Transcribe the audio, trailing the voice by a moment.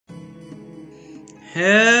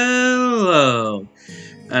Hello,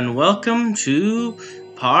 and welcome to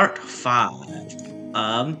part 5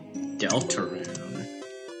 of Deltarune.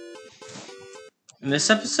 In this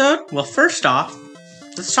episode, well, first off,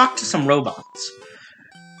 let's talk to some robots.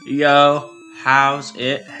 Yo, how's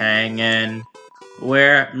it hanging?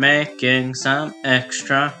 We're making some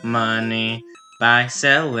extra money by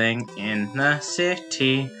selling in the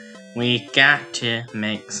city. We got to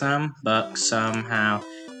make some bucks somehow.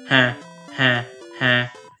 Heh, heh, heh.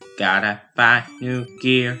 Gotta buy new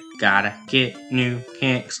gear, gotta get new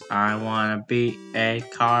kicks. I wanna be a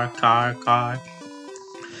car.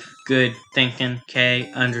 Good thinking,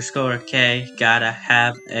 K_K. Gotta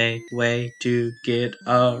have a way to get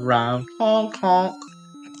around. Honk, honk.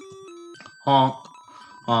 Honk,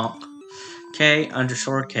 honk.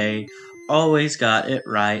 K_K. Always got it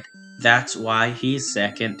right. That's why he's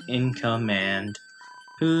second in command.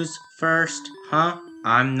 Who's first, huh?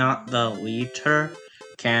 I'm not the leader.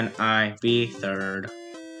 Can I be third?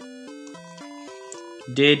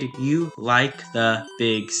 Did you like the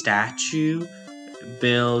big statue?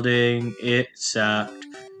 Building it sucked.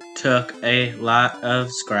 Took a lot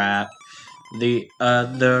of scrap. The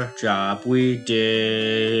other job we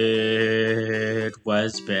did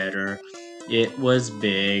was better. It was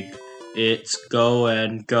big. It's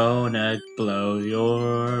gonna blow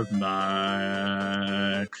your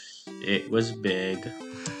mind. It was big.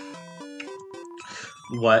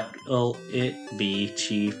 What'll it be,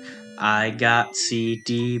 Chief? I got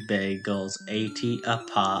CD bagels, 80 a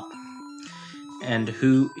pop. And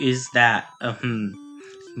who is that?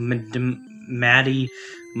 Maddie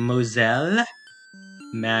Moselle?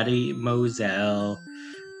 Maddie Moselle.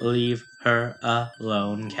 Leave her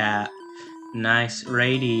alone, cat. Nice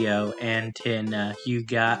radio antenna you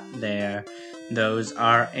got there. Those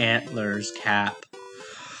are antlers, Cap.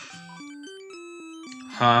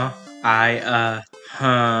 Huh?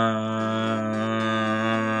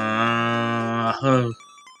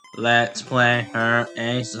 Let's play her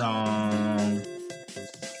a song.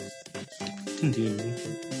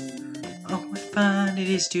 Oh, what fun it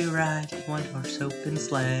is to ride in one horse open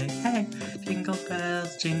sleigh. Hey, jingle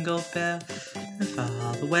bells, and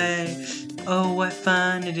all the way. Oh, what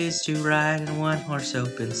fun it is to ride in one horse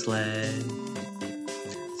open sleigh.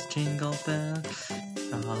 Jingle bells,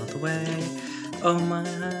 all the way. Oh my,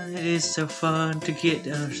 it is so fun to get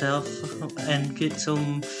ourselves and get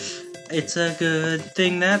some. It's a good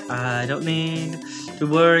thing that I don't need to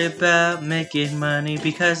worry about making money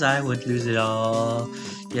because I would lose it all.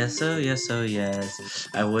 Yes, oh yes, oh yes,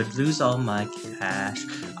 I would lose all my cash.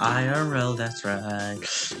 IRL, that's right.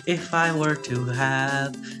 If I were to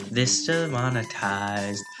have this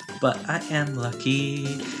demonetized, but I am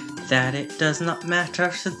lucky that it does not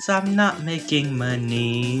matter since I'm not making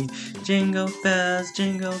money. Jingle bells,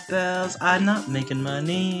 I'm not making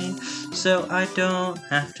money, so I don't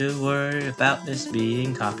have to worry about this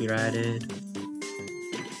being copyrighted.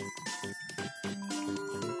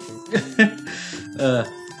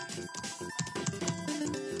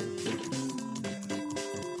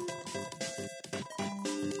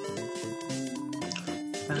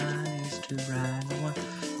 Rise to ride one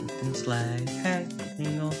open sleigh. Hey,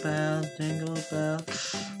 jingle bells.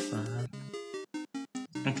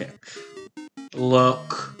 Okay. Look.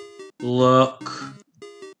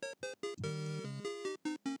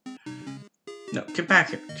 No, get back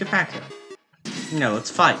here. No,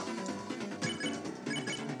 let's fight.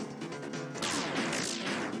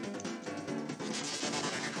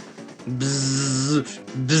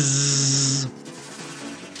 Bzzz.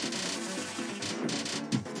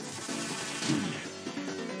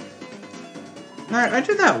 Alright, I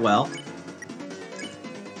did that well.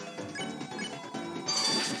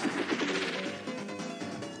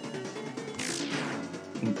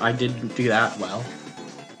 I didn't do that well.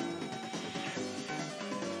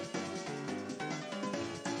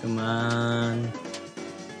 Come on.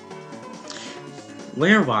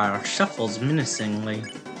 Wirewire shuffles menacingly.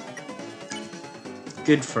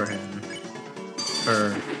 Good for him.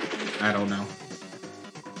 I don't know.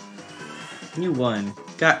 You won.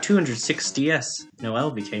 Got 206 DS.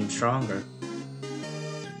 Noelle became stronger.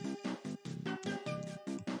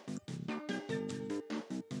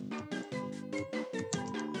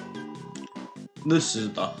 This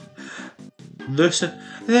is the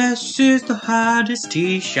hottest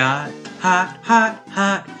T-shot.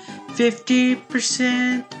 Hot.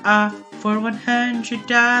 50% off for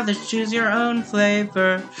 $100. Choose your own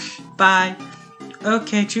flavor. Buy.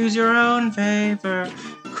 Okay, choose your own flavor.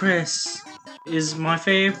 Chris is my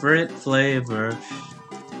favorite flavor.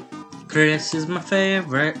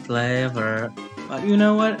 But you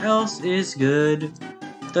know what else is good?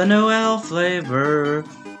 the Noel flavor.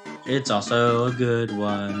 It's also a good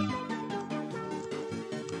one.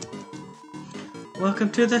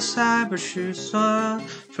 Welcome to the Cyber Shoe Store.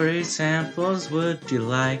 Free samples, would you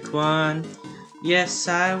like one? Yes,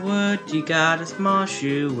 I would. You got a small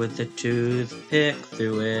shoe with a toothpick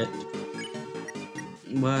through it.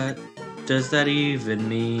 What does that even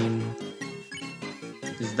mean?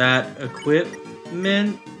 Is that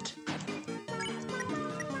equipment?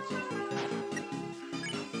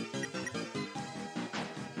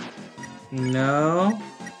 No.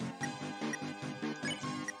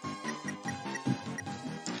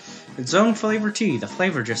 Its own flavor tea. The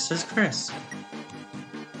flavor just says crisp.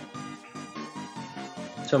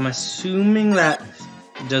 So I'm assuming that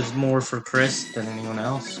does more for crisp than anyone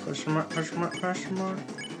else. Question mark, question mark, question mark.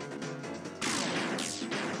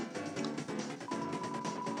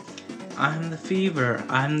 I'm the fever,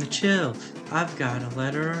 I'm the chill, I've got a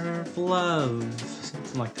letter of love.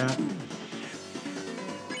 Something like that.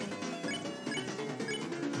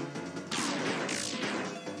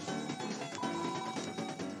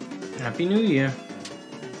 Happy New Year.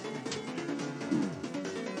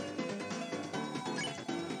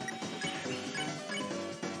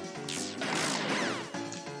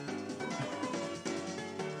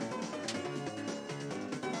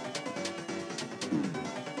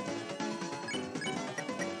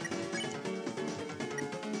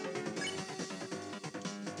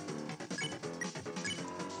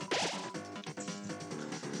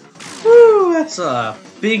 Woo, that's a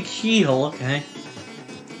big heal, okay.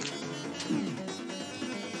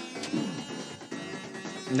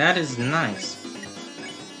 That is nice.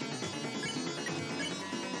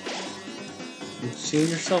 You see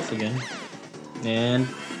yourself again. And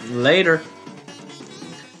later,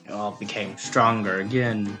 you all became stronger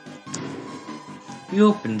again. You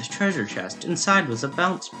opened the treasure chest. Inside was a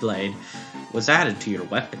bounce blade. Was added to your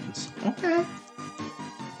weapons. Okay.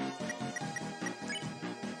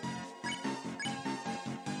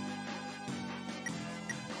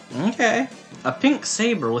 Okay. A pink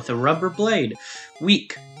saber with a rubber blade.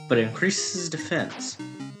 Weak, but increases defense.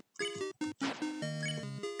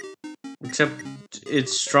 Except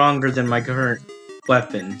it's stronger than my current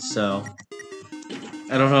weapon, so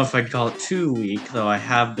I don't know if I'd call it too weak, though I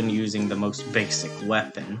have been using the most basic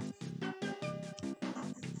weapon.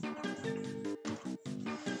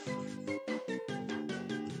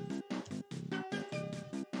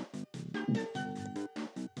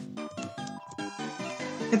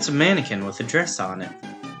 It's a mannequin with a dress on it.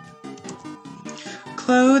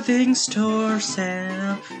 Clothing store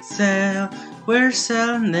sale, sale. We're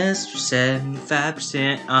selling this for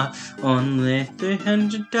 75% off. Only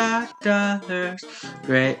 $300.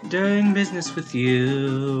 Great doing business with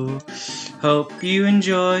you. Hope you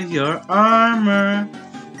enjoy your armor.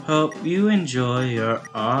 Hope you enjoy your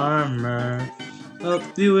armor. Hope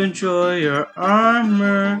you enjoy your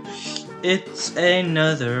armor. It's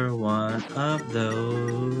another one of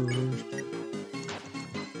those.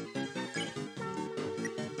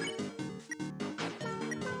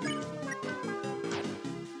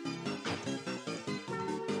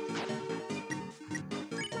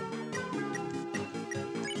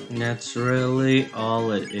 That's really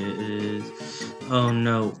all it is. Oh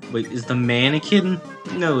no, wait, is the mannequin?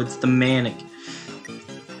 No, it's the mannequin.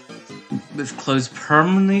 With clothes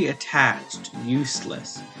permanently attached,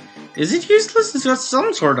 useless. Is it useless? It's got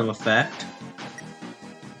some sort of effect.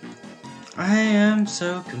 I am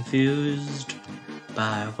so confused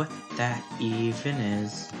by what that even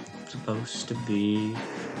is supposed to be.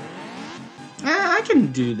 I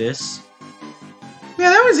can do this.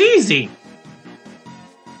 Yeah, that was easy.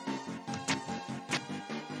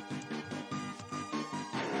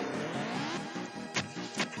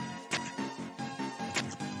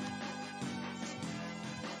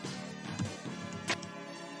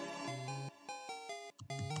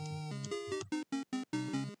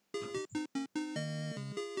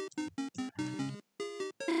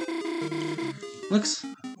 Looks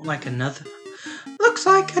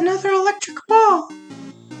like another electric ball.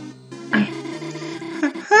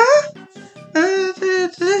 Huh?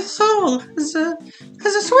 This hole has a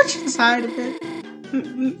switch inside of it.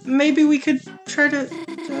 Maybe we could try to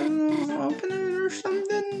open it or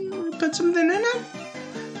something. Put something in it.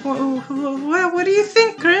 What do you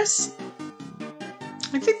think, Chris?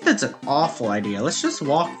 I think that's an awful idea. Let's just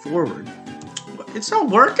walk forward. It's not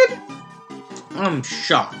working? I'm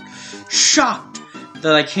shocked. Shocked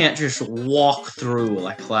that I can't just walk through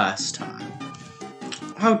like last time.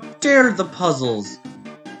 How dare the puzzles,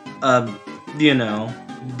 you know,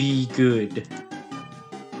 be good.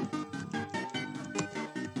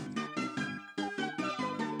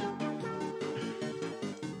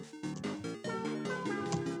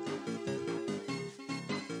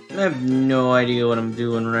 I have no idea what I'm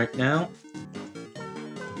doing right now.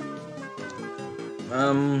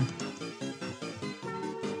 How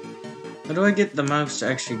do I get the mouse to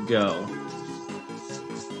actually go?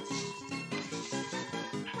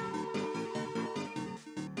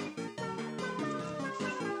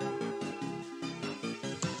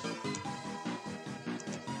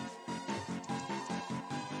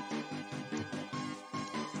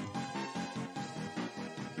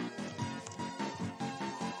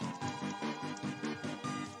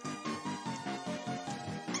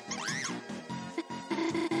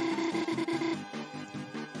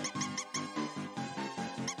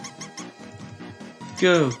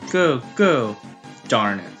 Go, go, go.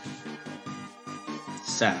 Darn it.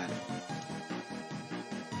 Sad.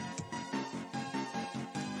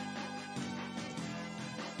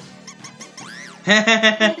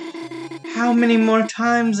 How many more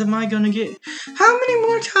times am I gonna get? How many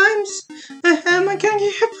more times am I gonna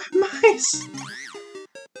get hit by mice?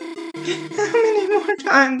 How many more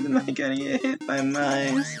times am I gonna get hit by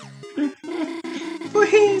mice?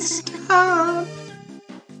 Please stop.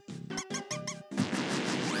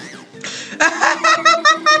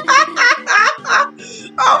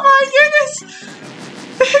 Oh my goodness!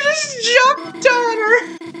 It just jumped on her!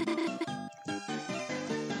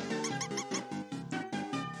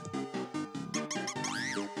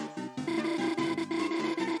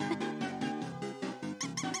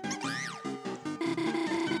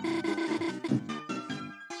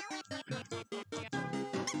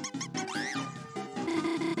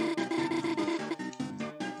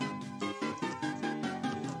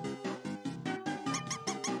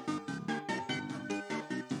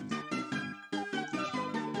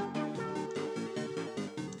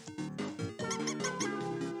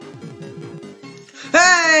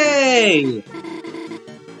 Hey!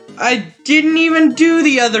 I didn't even do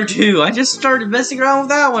the other two. I just started messing around with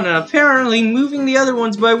that one, and apparently moving the other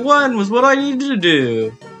ones by one was what I needed to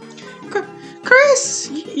do. Chris,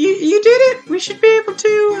 you did it. We should be able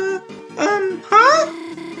to, huh?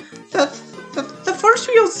 The force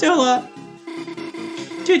wheel's still up.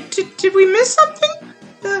 Did we miss something?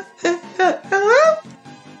 Hello?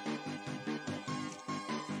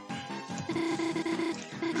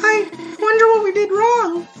 I wonder what we did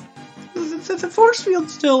wrong. The force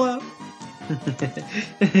field's still up.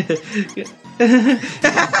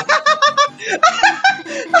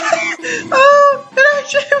 Oh, it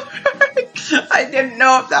actually worked. I didn't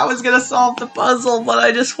know if that was gonna solve the puzzle, but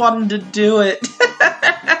I just wanted to do it.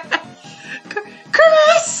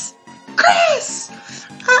 Chris! Chris!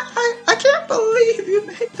 I can't believe you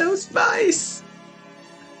made those mice.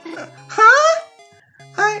 Huh?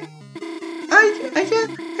 I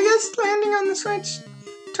guess landing on the switch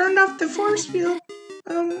turned off the force field.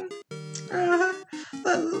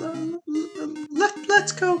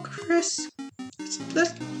 Let's go, Chris.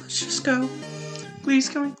 Let's just go. Please,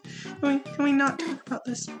 can we not talk about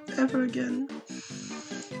this ever again?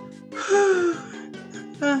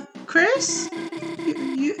 Chris?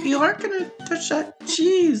 You aren't gonna touch that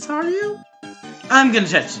cheese, are you? I'm gonna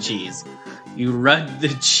touch the cheese. You rub the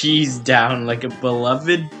cheese down like a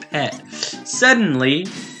beloved pet. Suddenly,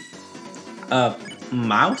 a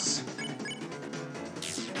mouse?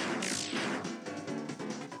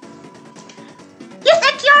 You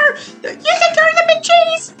think you're the big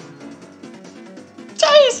cheese?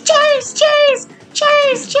 Cheese, cheese, cheese,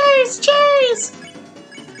 cheese, cheese, cheese.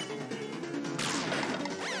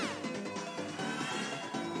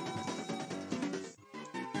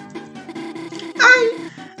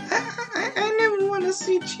 I never want to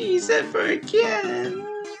see cheese ever again.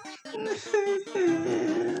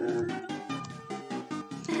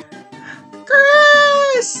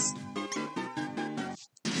 Chris!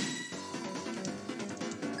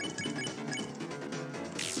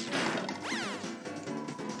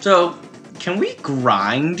 So, can we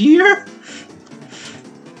grind here?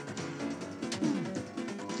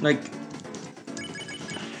 Like...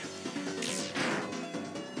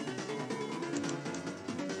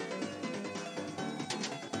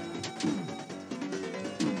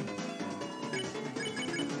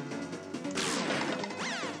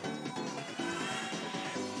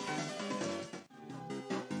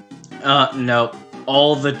 no.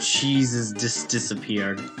 All the cheeses just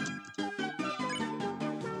disappeared.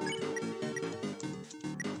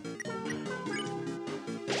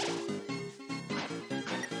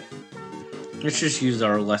 Let's just use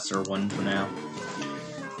our lesser one for now.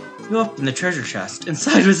 You opened the treasure chest.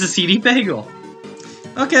 Inside was a CD bagel.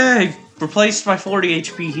 Okay, replaced my 40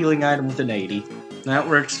 HP healing item with an 80. That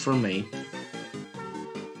works for me.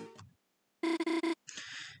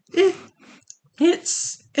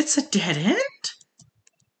 It's a dead end?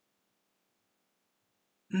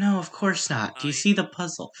 No, of course not. Do you see the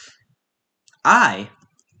puzzle? I?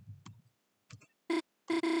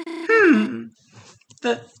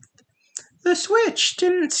 The switch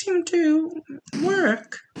didn't seem to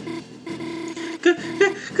work. Chris!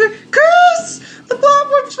 The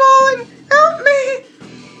blobber's falling! Help me!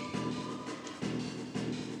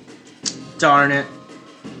 Darn it.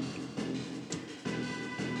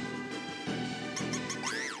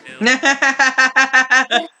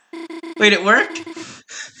 Wait, it worked?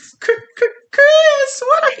 Chris,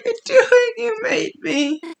 what are you doing? You made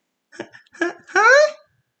me. Huh?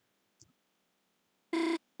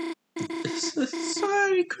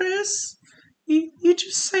 Sorry, Chris. You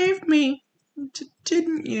just saved me,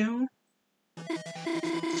 didn't you?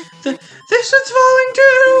 This one's falling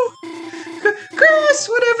too! Chris,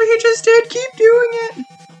 whatever you just did, keep doing it!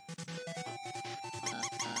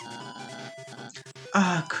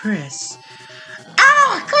 Chris.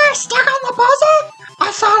 Chris, stuck on the puzzle?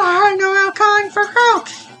 I thought I heard Noelle calling for help.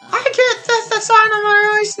 I get the sound of my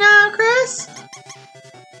voice now, Chris.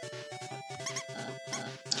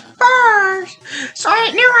 First,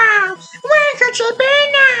 sweet Noelle, where could she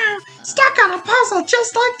be now? Stuck on a puzzle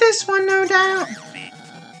just like this one, no doubt.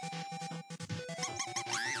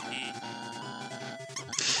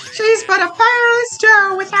 She's but a powerless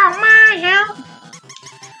Joe without my help.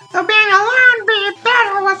 Though being alone be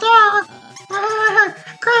better without.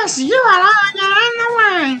 Chris, you and I get in the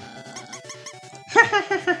way.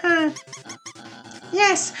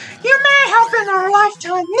 Yes, you may help in our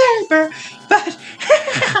lifetime neighbor, but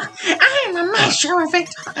I am a measure of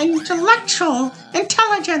intellectual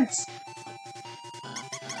intelligence,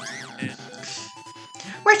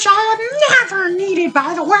 which I have never needed,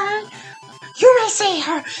 by the way. You may see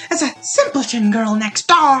her as a simpleton girl next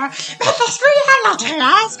door, but this reality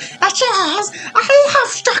is that she is a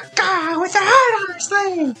love-struck girl with a heart on her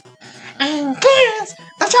sleeve. And kids,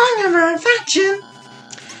 the tongue of her affection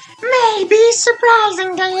may be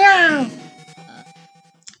surprising to you.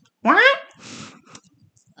 What?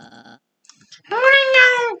 I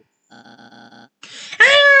know.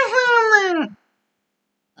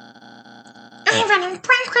 Even a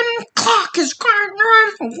broken clock is quite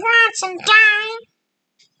right for quite some time.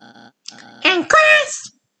 And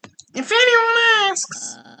Chris, if anyone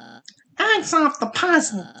asks, I solved the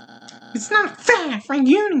puzzle. It's not fair for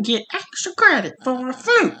you to get extra credit for a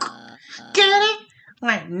fluke. Get it?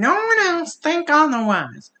 Let no one else think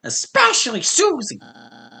otherwise, especially Susie.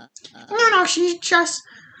 You know, she's just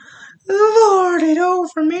lorded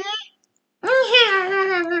over me.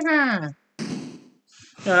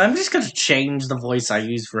 I'm just gonna change the voice I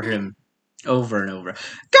use for him over and over.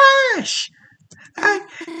 Gosh, I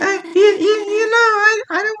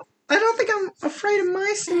don't think I'm afraid of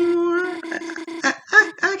mice anymore.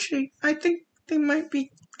 I think they might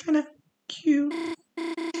be kind of cute.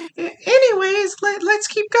 Anyways, let's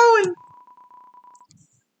keep going.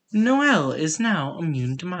 Noelle is now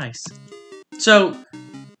immune to mice. So,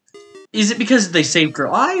 is it because they saved her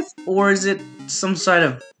life, or is it some sort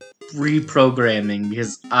of reprogramming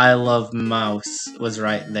because I Love Mouse was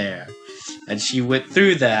right there? And she went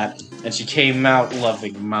through that, and she came out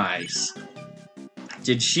loving mice.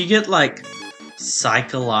 Did she get, like,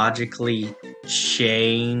 psychologically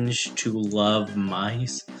changed to love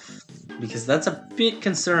mice? Because that's a bit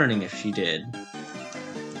concerning if she did.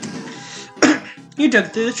 You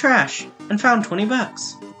dug through the trash and found 20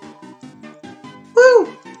 bucks.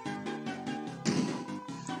 Woo!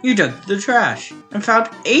 You dug through the trash and found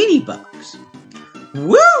 80 bucks.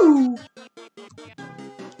 Woo!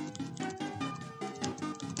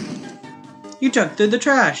 You dug through the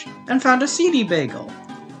trash and found a CD bagel.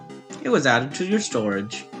 It was added to your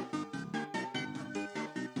storage.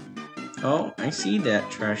 Oh, I see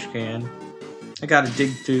that trash can. I gotta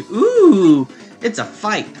dig through. Ooh! It's a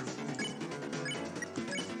fight.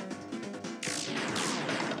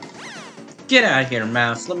 Get out of here,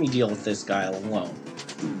 mouse. Let me deal with this guy alone.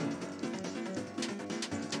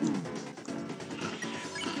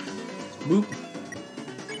 Boop.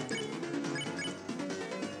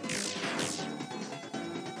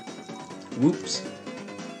 Whoops.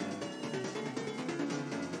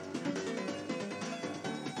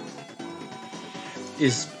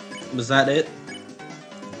 Was that it?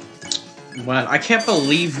 Well, I can't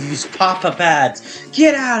believe you used pop-up ads.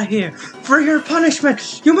 Get out of here! For your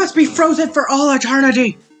punishment, you must be frozen for all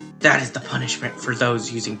eternity! That is the punishment for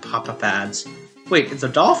those using pop-up ads. Wait, it's a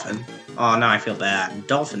dolphin? Oh, now I feel bad.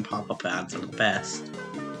 Dolphin pop-up ads are the best.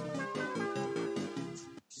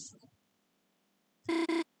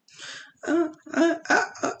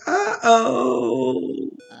 Uh-oh.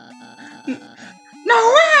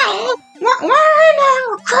 Noelle! What are you doing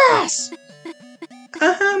with Chris?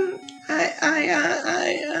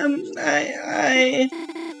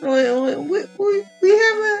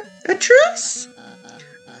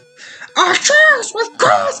 a truce with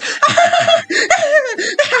Chris!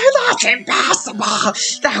 That's impossible!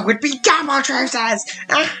 That would be double truces!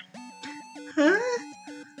 Huh?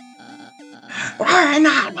 Why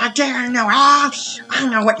not, my dear Noel? I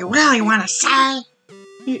know what you really want to say.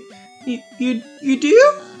 You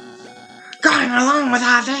do? Going along with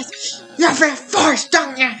all this, you feel forced,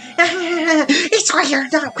 don't you? It's why you're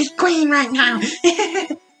not with Queen right now.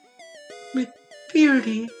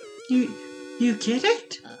 Beardy, you get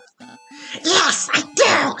it? Yes, I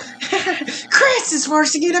do! Chris is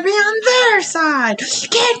forcing you to be on their side!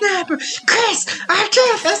 Kidnapper! Chris, our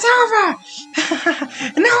death is over!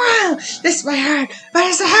 Noel, this may hurt, but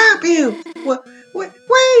it's to help you!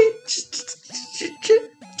 Wait!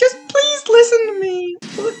 Just please listen to me!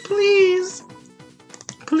 Please!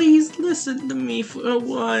 Please listen to me for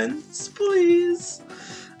once, please!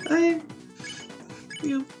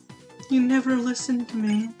 You never listened to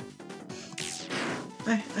me.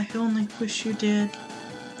 I only wish you did.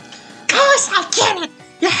 Chris, I get it!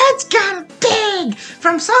 Your head's gotten big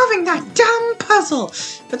from solving that dumb puzzle,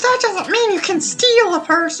 but that doesn't mean you can steal a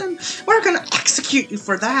person. We're gonna execute you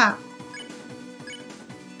for that.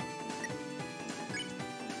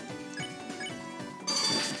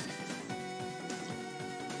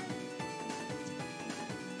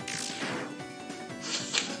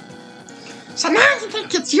 So now you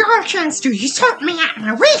think it's your chance to usurp me at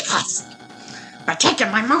my weakest by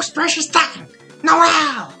taking my most precious thing,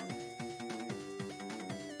 Noel!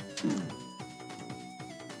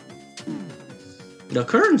 The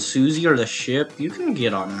Kurt and Susie are the ship. You can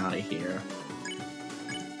get on out of here.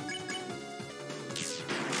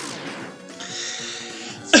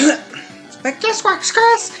 But guess what,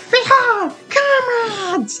 Chris? Behold,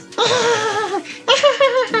 comrades!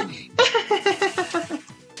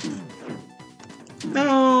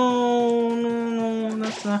 No,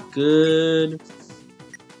 that's not good.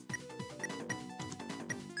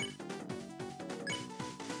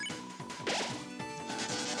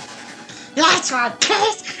 That's right,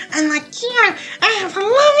 Chris. And like you, I have a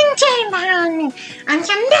loving team behind me, and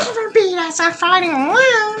can never beat us at fighting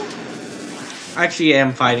alone. I actually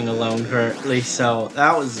am fighting alone currently, so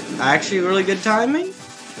that was actually really good timing.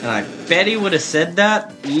 And I bet he would have said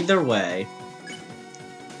that either way.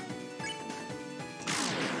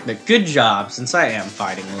 But good job, since I am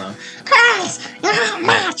fighting alone. Chris, you're not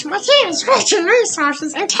much. My team is rich in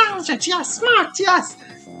resources, intelligence, yes, smart, yes.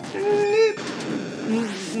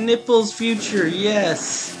 Nipples future,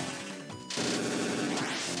 yes.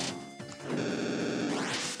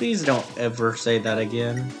 Please don't ever say that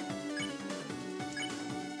again.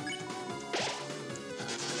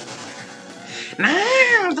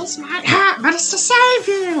 No, this might hurt, but it's to save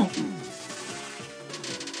you.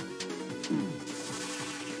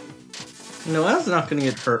 No, Elle's not gonna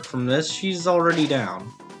get hurt from this. She's already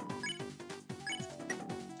down.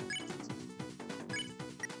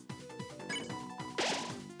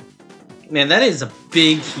 Man, that is a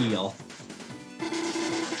big heal.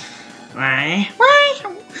 Why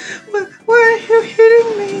are you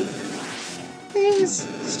hitting me? Please,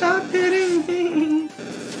 stop hitting me.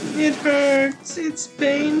 It hurts. It's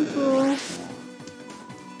painful.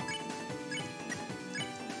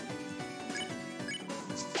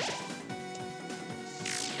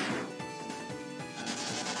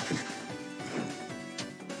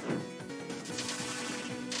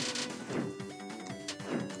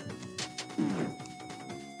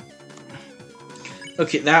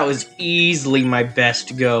 Okay, that was easily my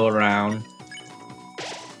best go around.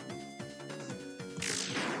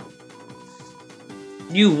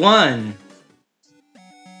 You won!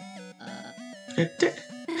 Damn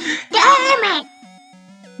it!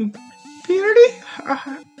 Beardy?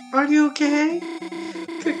 Are you okay?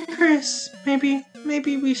 Chris, maybe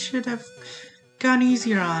we should have gone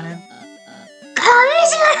easier on him. Go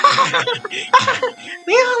easier?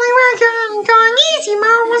 The only one going easy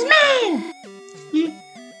mode was me!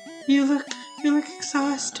 You look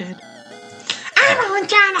exhausted. I'm only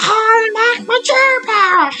trying to hold back my true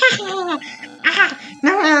power!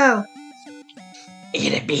 No.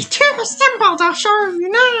 It'd be too simple to show you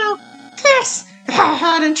now. This,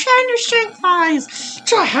 and train your strength eyes.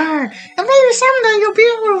 Try hard, and maybe someday you'll be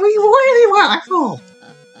able to be really powerful.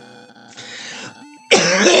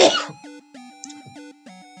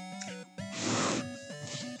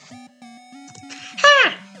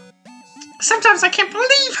 Sometimes I can't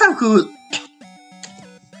believe how good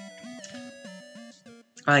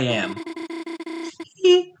I am.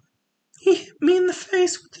 He hit me in the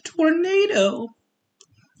face with a tornado.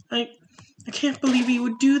 I can't believe he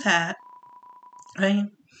would do that. I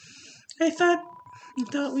thought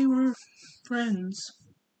we were friends.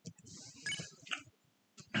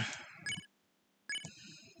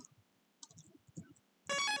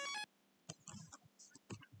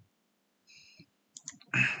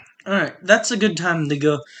 Alright, that's a good time to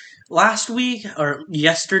go. Last week, or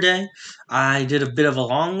yesterday, I did a bit of a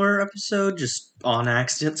longer episode, just on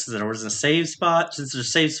accident, since there was a save spot. Since there's a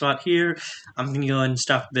save spot here, I'm gonna go ahead and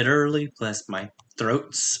stop a bit early, plus my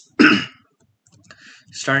throat's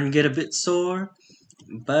starting to get a bit sore.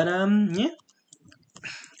 But, yeah.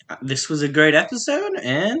 This was a great episode,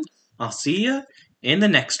 and I'll see you in the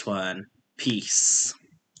next one. Peace.